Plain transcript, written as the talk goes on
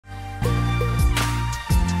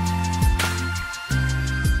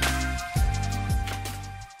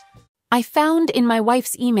I found in my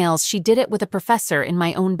wife's emails she did it with a professor in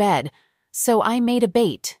my own bed, so I made a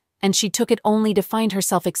bait, and she took it only to find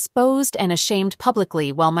herself exposed and ashamed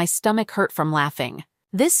publicly while my stomach hurt from laughing.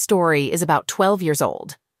 This story is about 12 years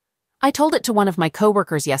old. I told it to one of my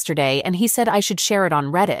coworkers yesterday, and he said I should share it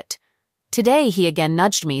on Reddit. Today, he again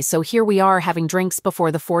nudged me, so here we are having drinks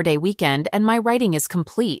before the 4-day weekend, and my writing is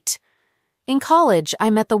complete. In college, I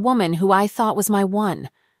met the woman who I thought was my one.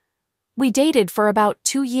 We dated for about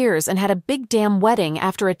 2 years and had a big damn wedding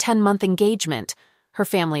after a 10-month engagement. Her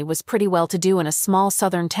family was pretty well-to-do in a small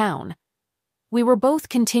southern town. We were both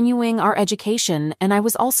continuing our education, and I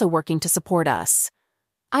was also working to support us.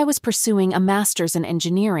 I was pursuing a master's in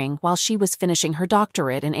engineering while she was finishing her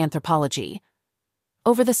doctorate in anthropology.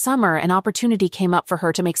 Over the summer, an opportunity came up for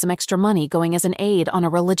her to make some extra money going as an aide on a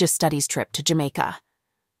religious studies trip to Jamaica.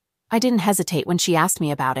 I didn't hesitate when she asked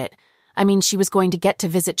me about it. I mean, she was going to get to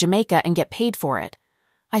visit Jamaica and get paid for it.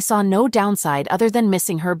 I saw no downside other than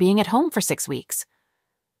missing her being at home for 6 weeks.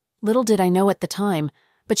 Little did I know at the time,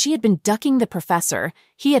 but she had been ducking the professor.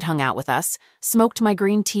 He had hung out with us, smoked my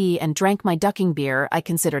green tea, and drank my ducking beer. I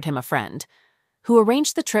considered him a friend, who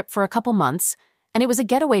arranged the trip for a couple months, and it was a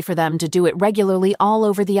getaway for them to do it regularly all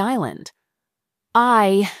over the island.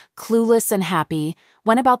 I, clueless and happy,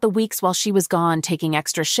 went about the weeks while she was gone taking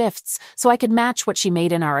extra shifts so I could match what she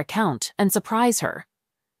made in our account and surprise her.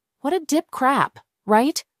 What a dip crap,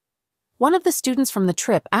 right? One of the students from the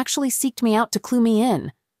trip actually seeked me out to clue me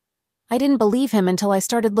in. I didn't believe him until I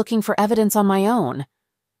started looking for evidence on my own.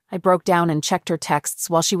 I broke down and checked her texts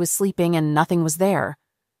while she was sleeping and nothing was there.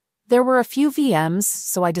 There were a few VMs,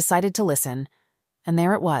 so I decided to listen. And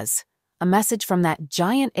there it was, a message from that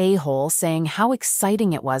giant a-hole saying how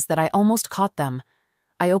exciting it was that I almost caught them.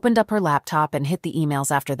 I opened up her laptop and hit the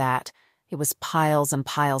emails after that. It was piles and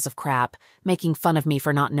piles of crap, making fun of me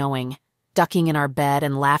for not knowing, ducking in our bed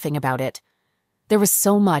and laughing about it. There was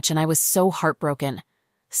so much and I was so heartbroken.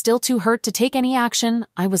 Still too hurt to take any action,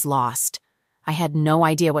 I was lost. I had no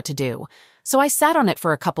idea what to do, so I sat on it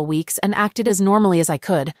for a couple weeks and acted as normally as I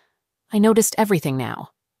could. I noticed everything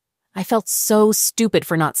now. I felt so stupid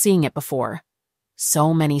for not seeing it before.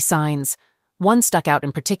 So many signs. One stuck out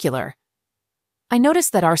in particular. I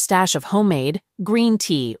noticed that our stash of homemade green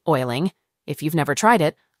tea oiling, if you've never tried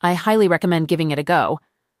it, I highly recommend giving it a go,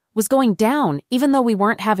 was going down even though we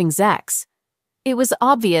weren't having Zex. It was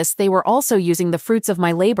obvious they were also using the fruits of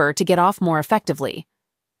my labor to get off more effectively.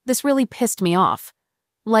 This really pissed me off.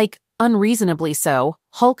 Like, unreasonably so,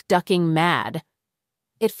 Hulk ducking mad.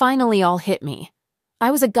 It finally all hit me. I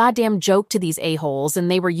was a goddamn joke to these a-holes, and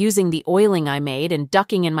they were using the oiling I made and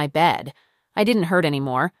ducking in my bed. I didn't hurt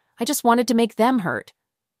anymore. I just wanted to make them hurt.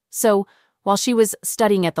 So, while she was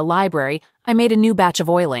studying at the library, I made a new batch of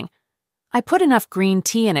oiling. I put enough green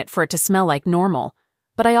tea in it for it to smell like normal,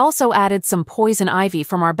 but I also added some poison ivy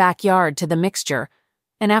from our backyard to the mixture,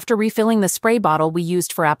 and after refilling the spray bottle we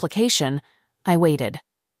used for application, I waited.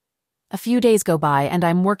 A few days go by and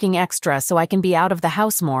I'm working extra so I can be out of the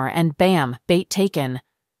house more, and bam, bait taken.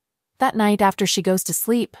 That night after she goes to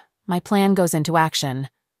sleep, my plan goes into action.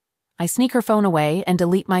 I sneak her phone away and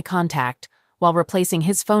delete my contact, while replacing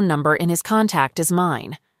his phone number in his contact as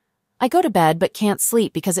mine. I go to bed but can't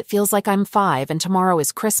sleep because it feels like I'm 5 and tomorrow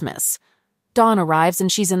is Christmas. Dawn arrives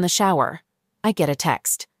and she's in the shower. I get a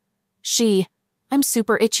text. I'm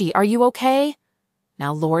super itchy, are you okay?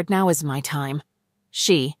 Now Lord, now is my time.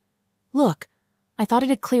 Look, I thought it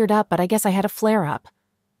had cleared up, but I guess I had a flare-up.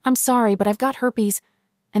 I'm sorry, but I've got herpes,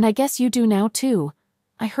 and I guess you do now too.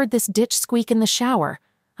 I heard this ditch squeak in the shower.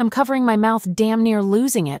 I'm covering my mouth, damn near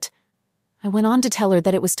losing it. I went on to tell her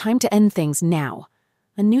that it was time to end things now.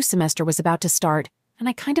 A new semester was about to start, and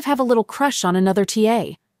I kind of have a little crush on another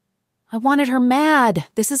TA. I wanted her mad.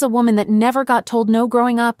 This is a woman that never got told no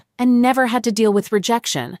growing up and never had to deal with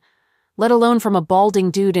rejection, let alone from a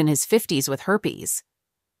balding dude in his 50s with herpes.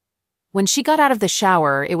 When she got out of the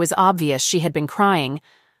shower, it was obvious she had been crying,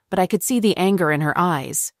 but I could see the anger in her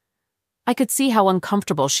eyes. I could see how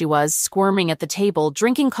uncomfortable she was, squirming at the table,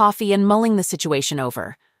 drinking coffee and mulling the situation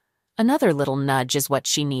over. Another little nudge is what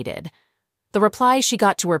she needed. The reply she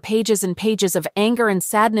got to her pages and pages of anger and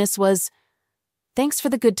sadness was, "Thanks for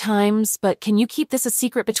the good times, but can you keep this a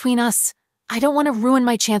secret between us? I don't want to ruin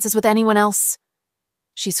my chances with anyone else."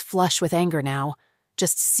 She's flush with anger now,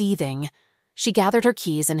 just seething. She gathered her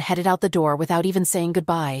keys and headed out the door without even saying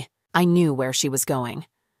goodbye. I knew where she was going.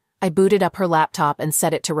 I booted up her laptop and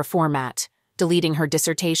set it to reformat, deleting her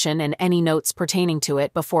dissertation and any notes pertaining to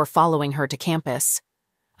it before following her to campus.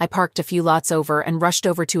 I parked a few lots over and rushed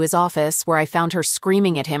over to his office, where I found her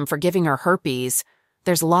screaming at him for giving her herpes.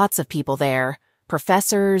 There's lots of people there,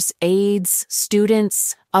 Professors, aides,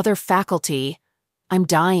 students, other faculty. I'm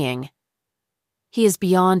dying. He is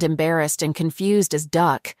beyond embarrassed and confused as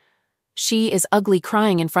duck. She is ugly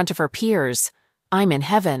crying in front of her peers. I'm in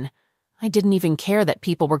heaven. I didn't even care that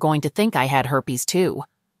people were going to think I had herpes too.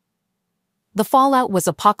 The fallout was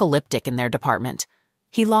apocalyptic in their department.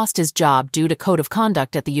 He lost his job due to code of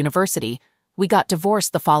conduct at the university. We got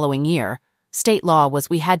divorced the following year. State law was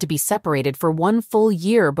we had to be separated for 1 full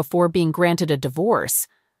year before being granted a divorce.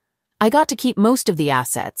 I got to keep most of the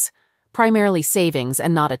assets, primarily savings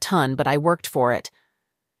and not a ton, but I worked for it.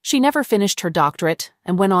 She never finished her doctorate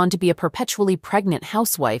and went on to be a perpetually pregnant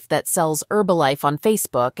housewife that sells Herbalife on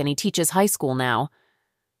Facebook, and he teaches high school now.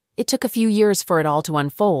 It took a few years for it all to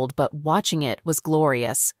unfold, but watching it was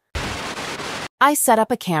glorious. I set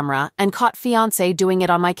up a camera and caught Fiancé doing it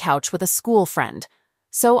on my couch with a school friend.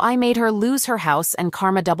 So I made her lose her house and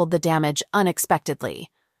karma doubled the damage unexpectedly.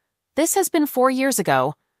 This has been 4 years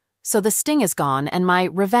ago, so the sting is gone and my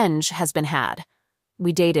revenge has been had.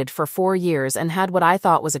 We dated for 4 years and had what I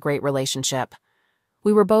thought was a great relationship.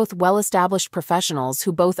 We were both well-established professionals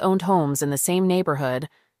who both owned homes in the same neighborhood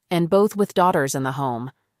and both with daughters in the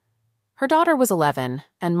home. Her daughter was 11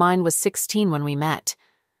 and mine was 16 when we met.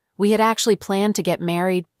 We had actually planned to get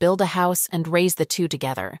married, build a house, and raise the two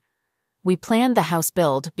together. We planned the house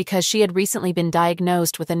build because she had recently been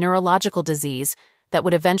diagnosed with a neurological disease that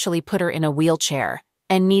would eventually put her in a wheelchair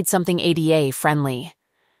and need something ADA-friendly.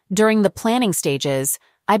 During the planning stages,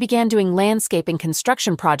 I began doing landscape and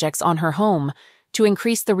construction projects on her home to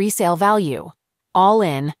increase the resale value. All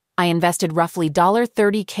in, I invested roughly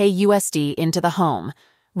 $30K USD into the home,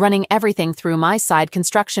 running everything through my side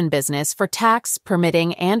construction business for tax,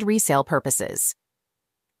 permitting, and resale purposes.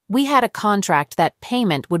 We had a contract that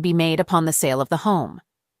payment would be made upon the sale of the home.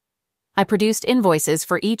 I produced invoices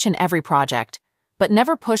for each and every project, but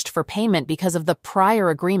never pushed for payment because of the prior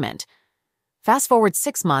agreement. Fast forward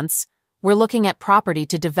 6 months, we're looking at property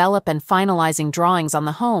to develop and finalizing drawings on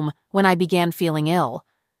the home when I began feeling ill.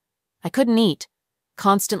 I couldn't eat,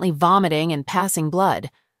 constantly vomiting and passing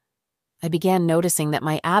blood. I began noticing that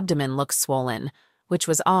my abdomen looked swollen, which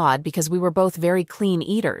was odd because we were both very clean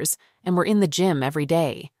eaters and were in the gym every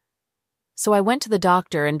day. So I went to the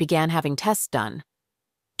doctor and began having tests done.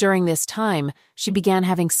 During this time, she began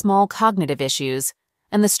having small cognitive issues,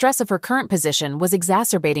 and the stress of her current position was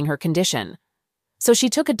exacerbating her condition. So she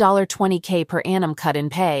took a $20K per annum cut in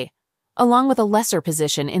pay, along with a lesser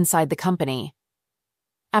position inside the company.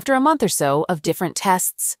 After a month or so of different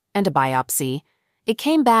tests and a biopsy, it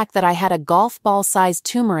came back that I had a golf ball-sized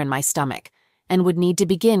tumor in my stomach and would need to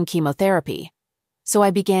begin chemotherapy. So I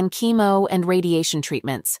began chemo and radiation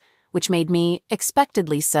treatments, which made me,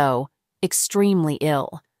 expectedly so, extremely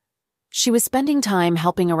ill. She was spending time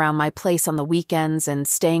helping around my place on the weekends and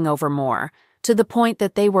staying over more, to the point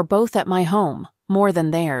that they were both at my home, more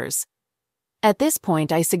than theirs. At this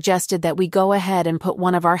point, I suggested that we go ahead and put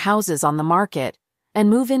one of our houses on the market and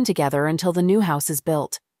move in together until the new house is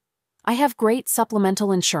built. I have great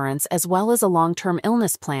supplemental insurance as well as a long-term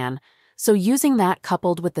illness plan, so using that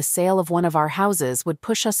coupled with the sale of one of our houses would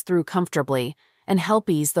push us through comfortably and help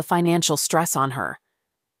ease the financial stress on her.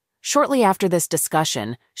 Shortly after this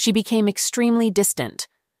discussion, she became extremely distant.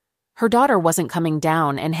 Her daughter wasn't coming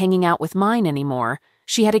down and hanging out with mine anymore.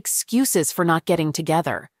 She had excuses for not getting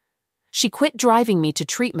together. She quit driving me to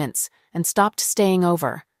treatments and stopped staying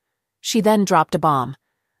over. She then dropped a bomb.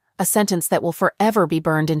 A sentence that will forever be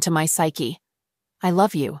burned into my psyche. I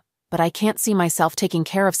love you, but I can't see myself taking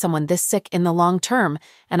care of someone this sick in the long term,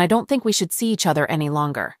 and I don't think we should see each other any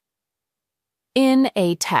longer. In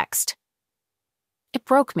a text. It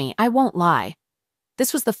broke me, I won't lie.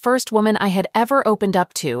 This was the first woman I had ever opened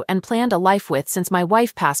up to and planned a life with since my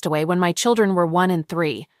wife passed away when my children were 1 and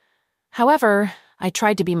 3. However, I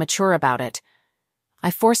tried to be mature about it. I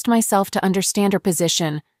forced myself to understand her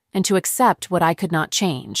position and to accept what I could not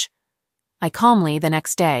change. I calmly, the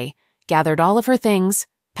next day, gathered all of her things,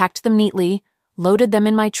 packed them neatly, loaded them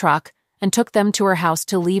in my truck, and took them to her house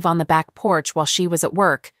to leave on the back porch while she was at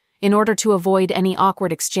work, in order to avoid any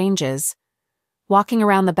awkward exchanges. Walking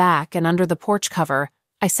around the back and under the porch cover,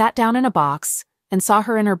 I sat down in a box and saw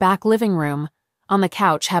her in her back living room, on the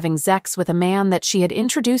couch having sex with a man that she had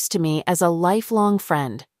introduced to me as a lifelong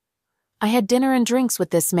friend. I had dinner and drinks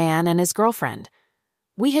with this man and his girlfriend.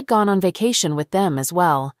 We had gone on vacation with them as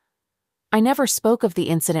well. I never spoke of the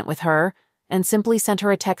incident with her and simply sent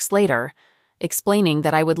her a text later, explaining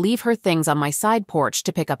that I would leave her things on my side porch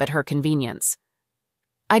to pick up at her convenience.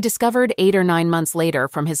 I discovered 8 or 9 months later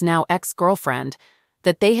from his now ex-girlfriend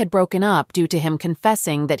that they had broken up due to him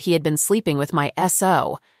confessing that he had been sleeping with my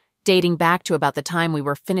SO, dating back to about the time we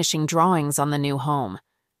were finishing drawings on the new home.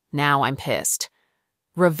 Now I'm pissed.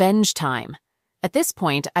 Revenge time. At this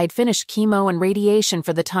point, I'd finished chemo and radiation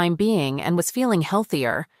for the time being and was feeling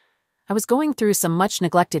healthier. I was going through some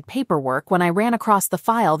much-neglected paperwork when I ran across the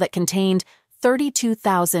file that contained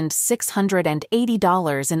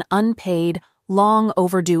 $32,680 in unpaid, long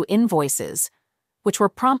overdue invoices, which were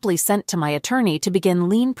promptly sent to my attorney to begin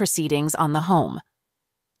lien proceedings on the home.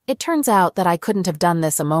 It turns out that I couldn't have done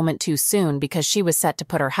this a moment too soon because she was set to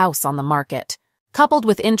put her house on the market. Coupled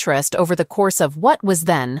with interest over the course of what was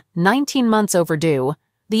then 19 months overdue,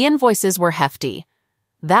 the invoices were hefty.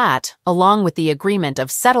 That, along with the agreement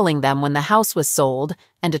of settling them when the house was sold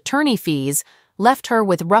and attorney fees, left her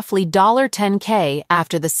with roughly $10K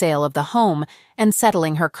after the sale of the home and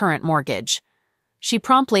settling her current mortgage. She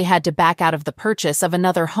promptly had to back out of the purchase of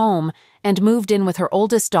another home and moved in with her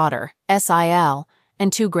oldest daughter, SIL,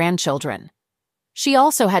 and 2 grandchildren. She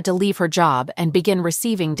also had to leave her job and begin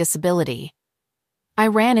receiving disability. I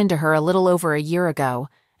ran into her a little over a year ago,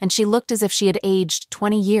 and she looked as if she had aged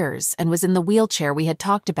 20 years and was in the wheelchair we had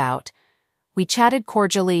talked about. We chatted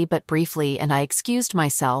cordially but briefly, and I excused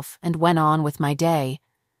myself and went on with my day.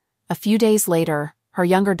 A few days later, her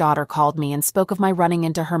younger daughter called me and spoke of my running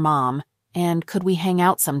into her mom, and could we hang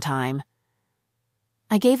out sometime?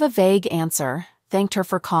 I gave a vague answer, thanked her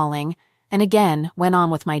for calling, and again went on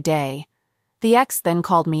with my day. The ex then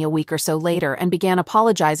called me a week or so later and began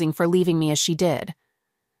apologizing for leaving me as she did.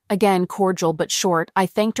 Again, cordial but short, I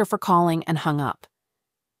thanked her for calling and hung up.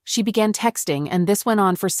 She began texting, and this went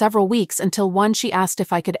on for several weeks until one she asked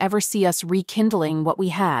if I could ever see us rekindling what we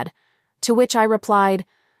had, to which I replied,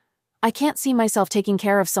 "I can't see myself taking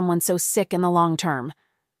care of someone so sick in the long term.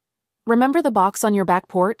 Remember the box on your back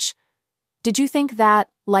porch? Did you think that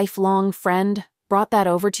lifelong friend brought that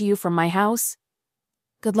over to you from my house?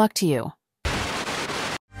 Good luck to you."